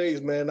beautiful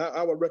days, man.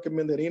 I would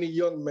recommend that any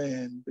young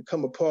man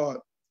become a part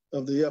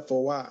of the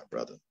FOI,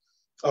 brother,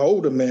 or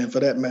older man for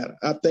that matter.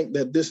 I think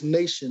that this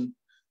nation,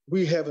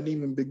 we haven't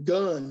even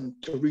begun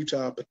to reach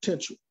our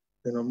potential.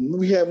 You know,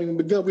 we haven't even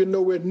begun. We're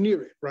nowhere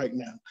near it right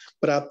now.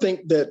 But I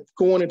think that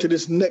going into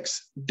this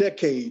next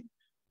decade,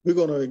 we're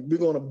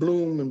gonna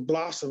bloom and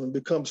blossom and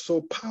become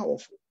so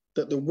powerful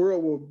that the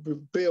world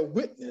will bear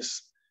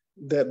witness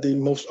that the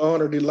most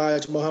honored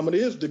Elijah Muhammad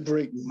is the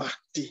great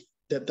Mahdi,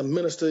 that the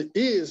minister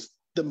is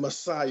the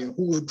Messiah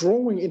who's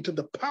growing into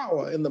the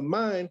power and the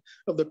mind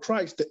of the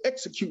Christ to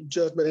execute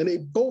judgment. And they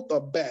both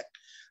are backed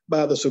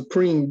by the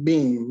supreme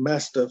being,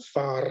 Master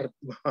Farrakhan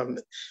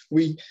Muhammad.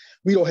 We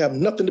don't have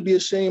nothing to be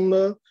ashamed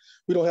of.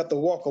 We don't have to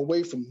walk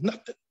away from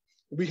nothing.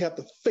 We have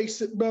to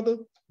face it, brother.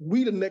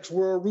 We the next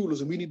world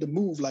rulers, and we need to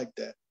move like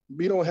that.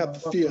 We don't have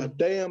to fear a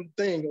damn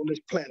thing on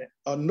this planet,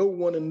 or no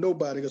one and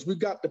nobody, because we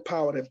got the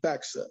power that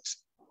backs us.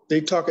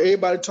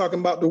 Everybody talking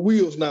about the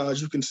wheels now,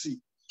 as you can see.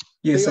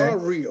 Yes, they sir. are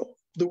real.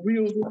 The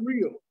wheels are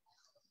real.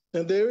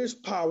 And there is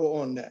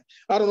power on that.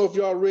 I don't know if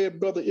y'all read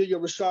Brother Ilya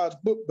Rashad's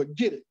book, but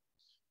get it.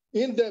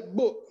 In that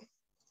book,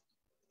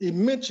 he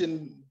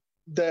mentioned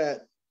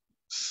that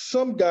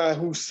some guy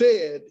who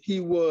said he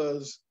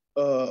was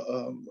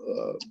a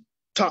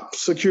top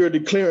security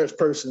clearance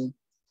person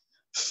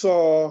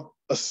saw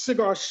a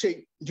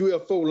cigar-shaped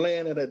UFO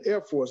land at an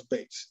Air Force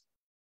base.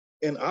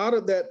 And out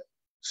of that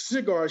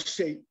cigar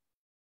shape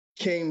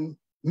came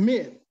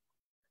men,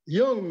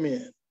 young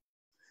men.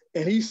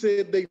 And he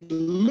said they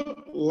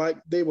looked like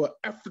they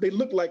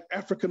looked like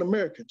African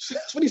Americans.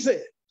 That's what he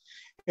said.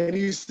 And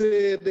he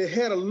said they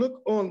had a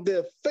look on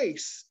their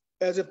face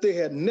as if they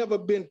had never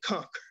been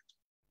conquered.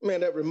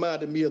 Man, that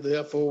reminded me of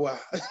the FOI.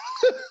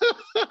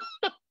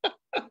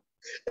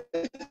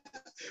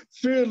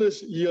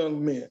 Fearless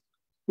young men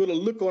with a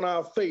look on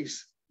our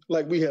face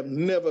like we have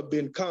never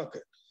been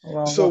conquered.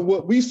 So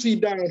what we see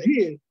down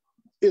here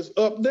is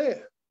up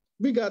there.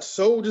 We got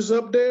soldiers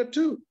up there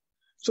too.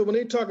 So when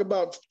they talk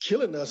about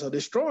killing us or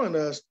destroying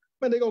us,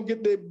 man, they're gonna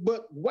get their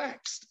butt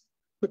waxed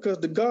because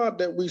the God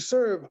that we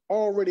serve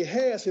already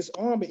has his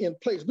army in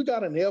place. We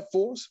got an Air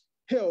Force.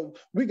 Hell,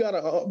 we got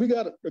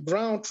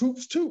ground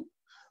troops too.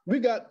 We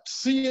got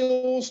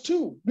SEALs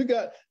too. We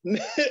got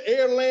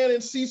air, land,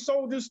 and sea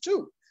soldiers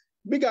too.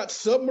 We got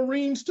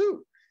submarines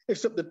too,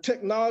 except the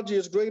technology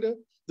is greater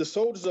The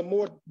soldiers are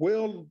more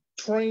well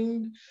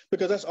trained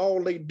because that's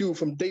all they do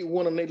from day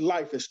one in their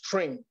life is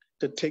train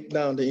to take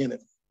down the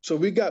enemy. So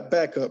we got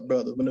backup,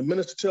 brother. When the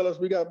minister tell us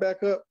we got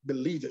backup,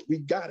 believe it, we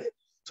got it.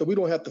 So we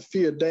don't have to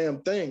fear a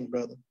damn thing,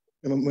 brother.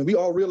 And when we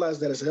all realize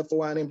that as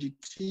FOI and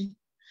MGT,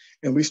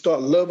 and we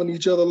start loving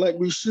each other like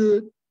we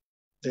should,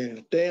 then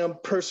a damn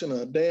person,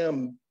 a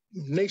damn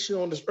nation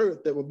on this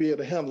earth that will be able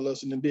to handle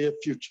us in the near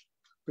future,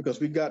 because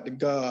we got the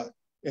God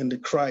and the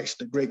Christ,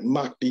 the great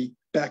Mahdi,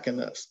 backing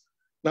us.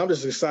 And I'm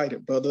just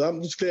excited, brother.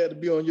 I'm just glad to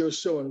be on your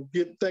show, and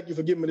thank you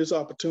for giving me this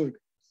opportunity.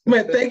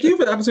 Man, thank you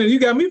for the opportunity. You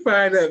got me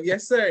fired up.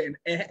 Yes, sir.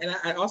 And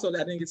I also, I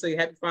didn't get to say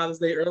Happy Father's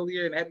Day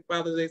earlier, and Happy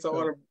Father's Day to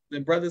all the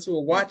brothers who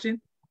are watching,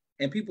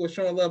 and people are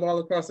showing love all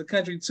across the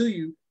country to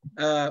you.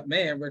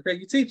 Man, Brother Craig,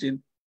 you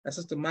teaching.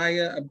 Sister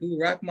Maya Abdul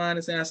Rahman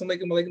is saying,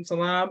 Assalamu alaikum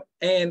salam.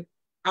 And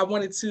I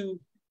wanted to,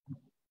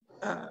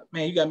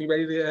 man, you got me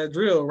ready to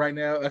drill right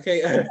now.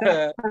 Okay. Yes,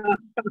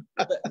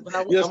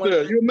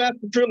 sir. You're a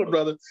master driller,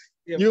 brother.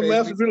 Yeah, you're a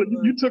master driller.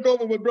 You took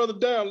over when Brother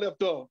Darrell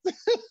left off.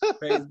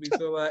 Praise be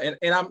so and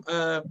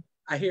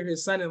I hear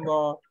his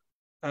son-in-law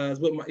is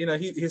with my,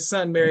 his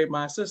son married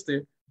my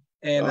sister,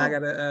 and I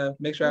gotta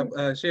make sure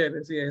I share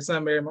this. Yeah, his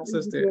son married my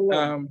sister.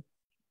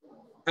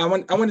 I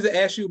wanted to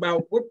ask you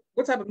about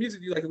what type of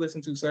music do you like to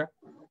listen to, sir?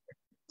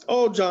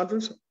 All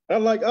genres. I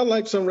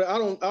like some. I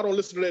don't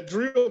listen to that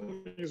drill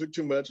music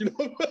too much,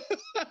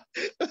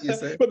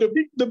 Yes, sir. But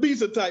the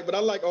beats are tight. But I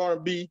like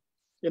R&B.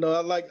 I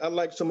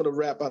like some of the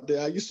rap out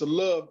there. I used to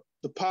love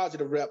the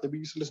positive rap that we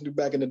used to listen to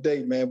back in the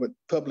day, man, with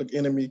Public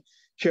Enemy,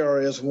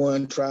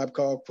 KRS-One, Tribe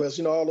Called Quest,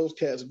 all those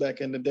cats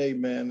back in the day,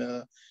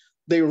 man.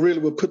 They really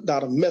were putting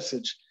out a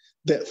message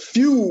that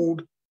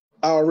fueled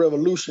our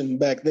revolution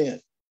back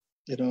then.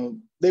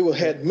 They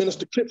had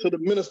minister clips of the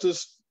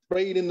ministers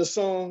sprayed in the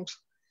songs.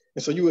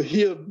 And so you would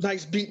hear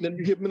nice beat, and then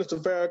you hear Minister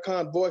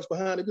Farrakhan's voice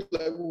behind it, be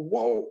like,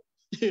 whoa,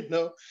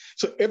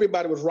 So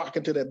everybody was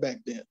rocking to that back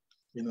then.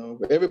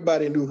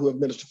 Everybody knew who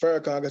Minister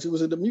Farrakhan because he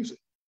was in the music.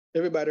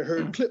 Everybody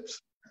heard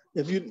clips.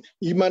 If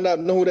you might not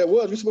know who that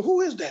was, you said, well,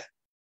 who is that?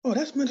 Oh,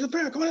 that's Minister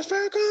Farrakhan. That's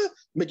Farrakhan.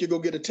 Make you go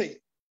get a tape.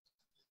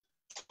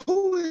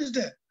 Who is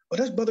that? Oh,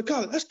 that's Brother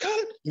Colin. That's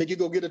Colin. Make you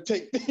go get a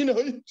tape.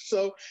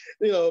 So,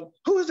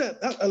 who is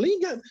that?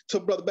 Aline got. So,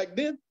 brother, back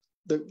then,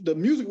 the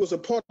music was a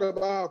part of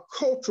our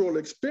cultural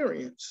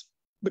experience,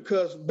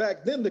 because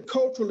back then the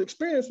cultural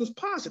experience was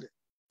positive.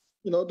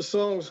 The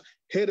songs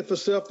Headed for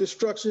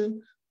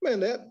Self-Destruction,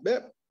 man,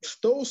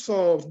 those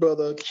songs,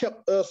 brother,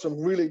 kept us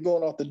from really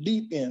going off the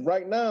deep end.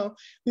 Right now,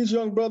 these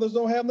young brothers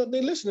don't have nothing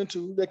they're listening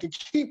to that can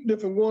keep them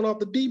from going off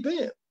the deep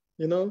end.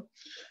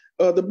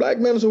 The black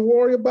man is a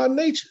warrior by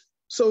nature.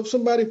 So if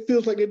somebody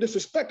feels like they're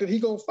disrespected, he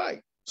gonna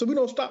fight. So we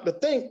don't stop to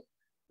think,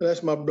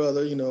 that's my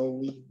brother, he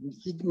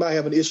might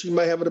have an issue, he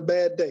might have a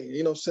bad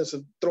day, sense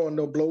of throwing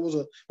no blows.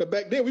 But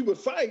back then we would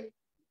fight,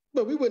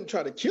 but we wouldn't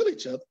try to kill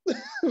each other.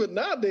 But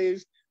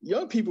nowadays,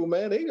 young people,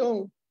 man, they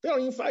don't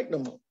even fight no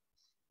more.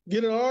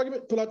 Get in an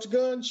argument, pull out your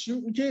gun,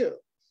 shoot and kill.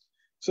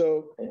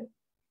 So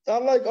I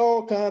like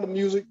all kinds of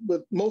music,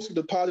 but mostly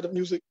the positive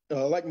music. I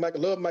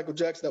love Michael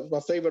Jackson. That was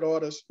my favorite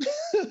artist.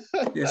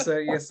 Yes,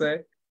 sir. Yes,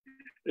 sir.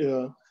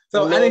 Yeah.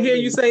 So I didn't hear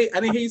you say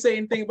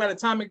anything about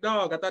Atomic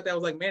Dog. I thought that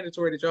was like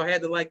mandatory that y'all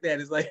had to like that.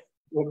 It's like,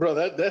 well, bro,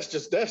 that's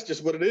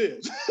just what it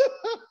is.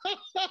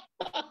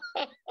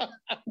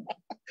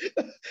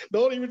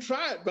 Don't even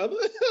try it, brother.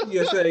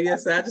 Yes, sir.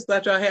 Yes, sir. I just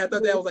thought I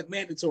thought that was like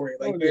mandatory.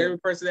 Like every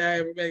person that I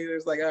ever met,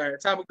 it's like, all right,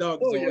 Atomic Dog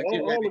is on.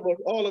 Yeah.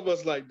 All of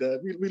us like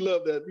that. We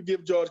love that. We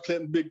give George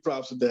Clinton big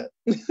props for that.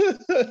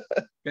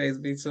 Praise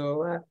be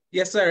so.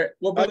 Yes, sir.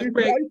 Well, I used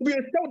to be a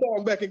show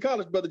dog back in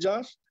college, brother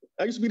Josh.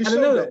 I used to be the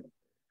show dog.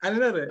 I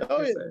didn't know that.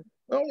 Oh, yes, yeah. Sir.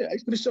 Oh, yeah. I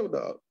used to be the show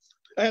dog.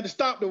 I had to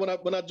stop though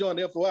when I joined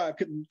the FOI. I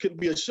couldn't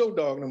be a show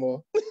dog no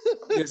more.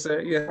 Yes, sir.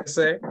 Yes,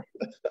 sir.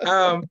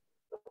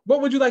 What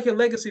would you like your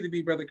legacy to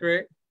be, Brother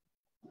Craig?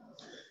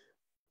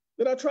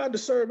 That I tried to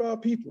serve our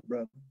people,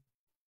 brother.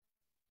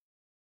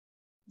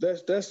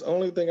 That's the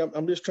only thing.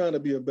 I'm just trying to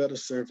be a better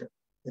servant.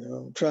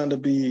 I'm trying to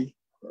be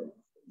a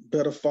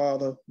better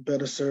father,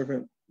 better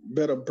servant,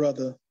 better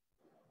brother,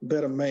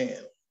 better man.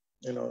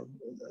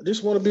 I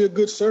just want to be a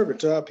good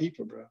servant to our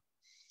people, bro.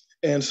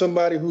 And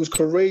somebody who's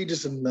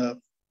courageous enough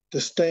to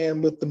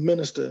stand with the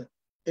minister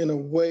in a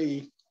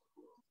way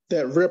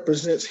that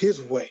represents his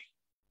way.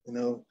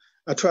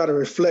 I try to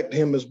reflect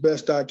him as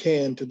best I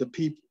can to the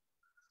people,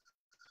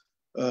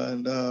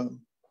 and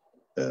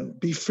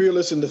be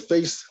fearless in the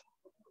face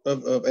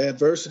of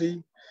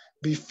adversity,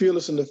 be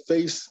fearless in the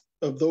face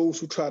of those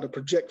who try to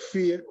project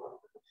fear.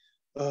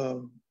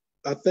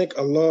 I thank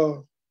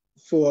Allah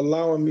for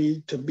allowing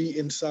me to be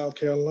in South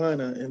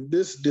Carolina in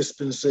this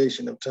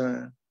dispensation of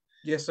time.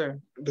 Yes, sir.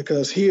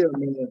 Because here,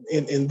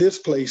 in this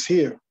place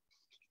here,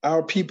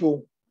 our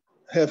people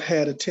have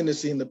had a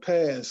tendency in the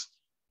past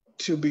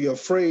to be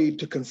afraid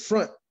to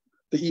confront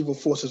the evil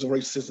forces of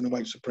racism and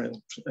white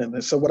supremacy.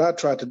 And so what I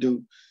try to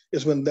do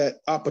is, when that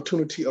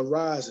opportunity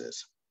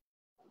arises,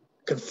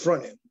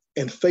 confront it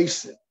and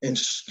face it and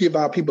give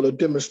our people a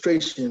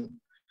demonstration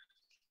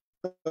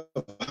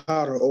of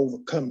how to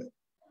overcome it.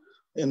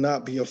 and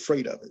not be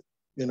afraid of it,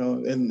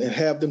 and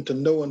have them to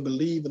know and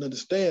believe and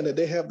understand that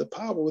they have the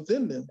power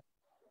within them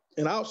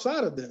and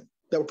outside of them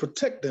that will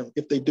protect them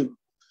if they do.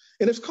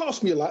 And it's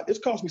cost me a lot.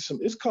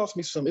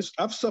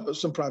 I've suffered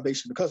some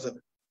privation because of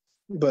it.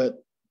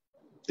 But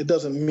it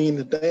doesn't mean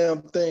a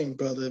damn thing,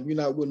 brother, if you're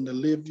not willing to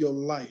live your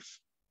life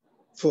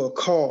for a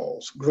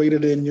cause greater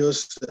than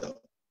yourself.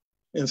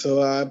 And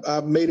so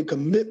I've made a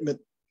commitment,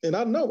 and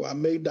I know I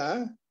may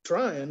die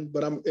trying,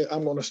 but I'm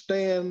going to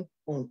stand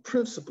on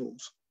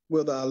principles.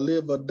 Whether I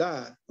live or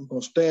die, I'm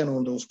going to stand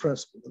on those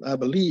principles. And I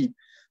believe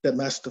that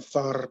Master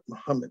Farrakhan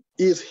Muhammad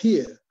is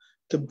here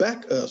to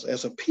back us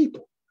as a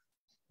people,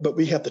 but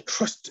we have to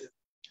trust him.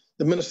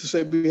 The minister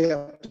said we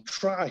have to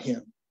try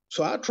him.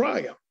 So I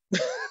try him.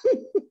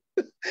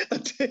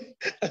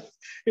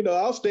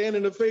 I'll stand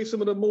in the face of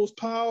some of the most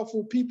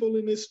powerful people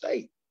in this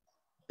state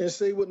and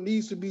say what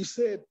needs to be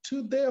said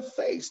to their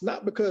face,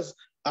 not because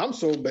I'm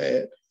so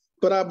bad,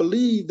 but I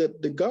believe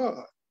that the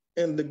God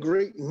and the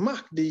great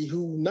Mahdi,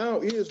 who now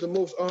is the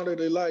most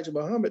honored Elijah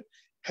Muhammad,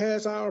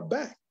 has our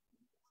back.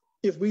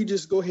 If we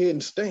just go ahead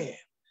and stand,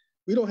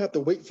 we don't have to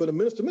wait for the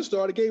minister. The minister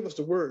already gave us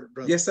the word,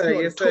 brother. Yes, sir.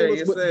 Yes, sir.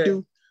 Yes,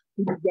 sir.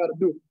 We got to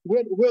do it.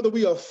 Whether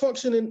we are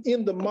functioning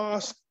in the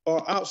mosque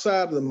or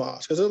outside of the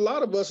mosque, because there's a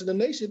lot of us in the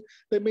nation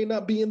that may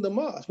not be in the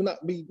mosque,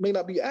 may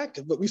not be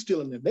active, but we're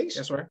still in the nation.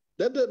 That's right.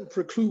 That doesn't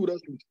preclude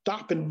us from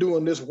stopping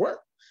doing this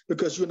work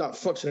because you're not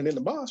functioning in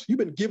the mosque. You've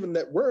been given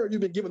that word.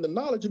 You've been given the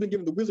knowledge. You've been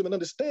given the wisdom and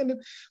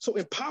understanding. So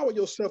empower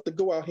yourself to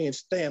go out here and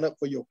stand up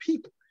for your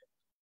people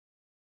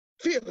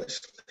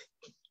fearlessly.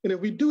 And if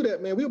we do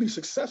that, man, we'll be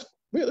successful.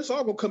 It's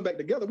all going to come back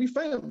together. We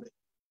family.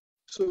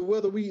 So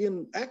whether we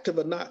active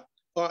or not,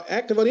 or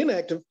active or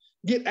inactive,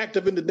 get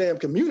active in the damn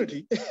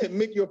community and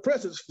make your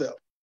presence felt.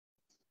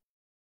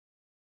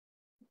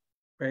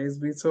 Praise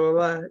be to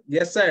Allah.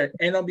 Yes, sir.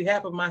 And on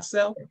behalf of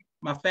myself,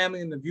 my family,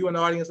 and the viewing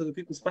audience of the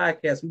People's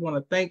Podcast, we want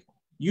to thank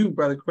you,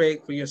 Brother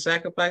Craig, for your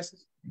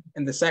sacrifices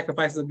and the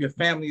sacrifices of your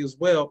family as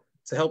well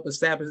to help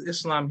establish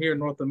Islam here in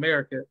North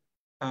America,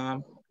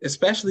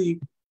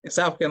 especially in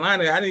South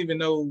Carolina. I didn't even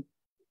know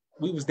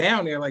we was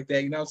down there like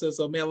that,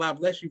 So may Allah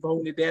bless you for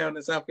holding it down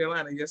in South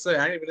Carolina. Yes, sir.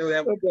 I didn't even know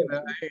that.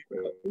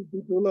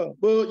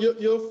 Well,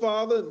 your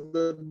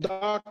father,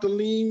 Dr.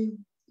 Lean,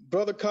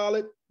 Brother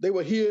Khalid, they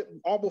were here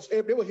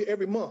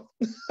every month.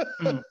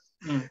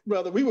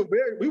 Brother, we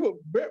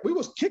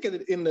was kicking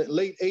it in the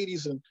late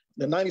 80s and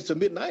the 90s to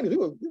mid 90s. We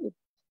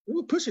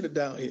were pushing it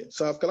down here.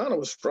 South Carolina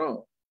was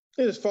strong.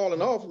 It is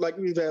falling off like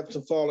we've had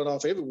some falling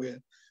off everywhere.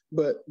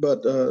 But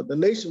the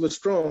nation was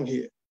strong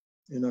here.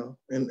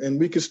 And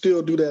we can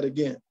still do that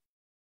again.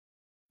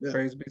 Yeah.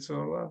 Praise be to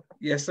Allah.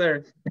 Yes,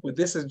 sir. Well,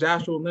 this is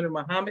Joshua Leonard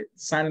Muhammad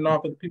signing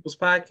off of the People's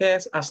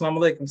Podcast. Assalamu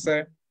alaikum,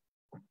 sir.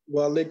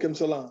 Wa alaikum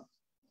salam.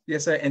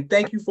 Yes, sir. And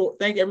thank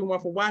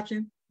everyone for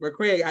watching. But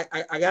Craig,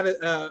 I gotta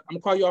I'm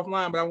gonna call you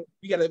offline, but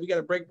we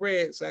gotta break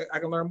bread so I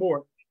can learn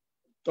more.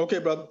 Okay,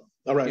 brother.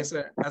 All right. Yes,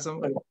 sir.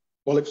 Assalamu alaikum.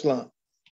 Wa alaikum salam.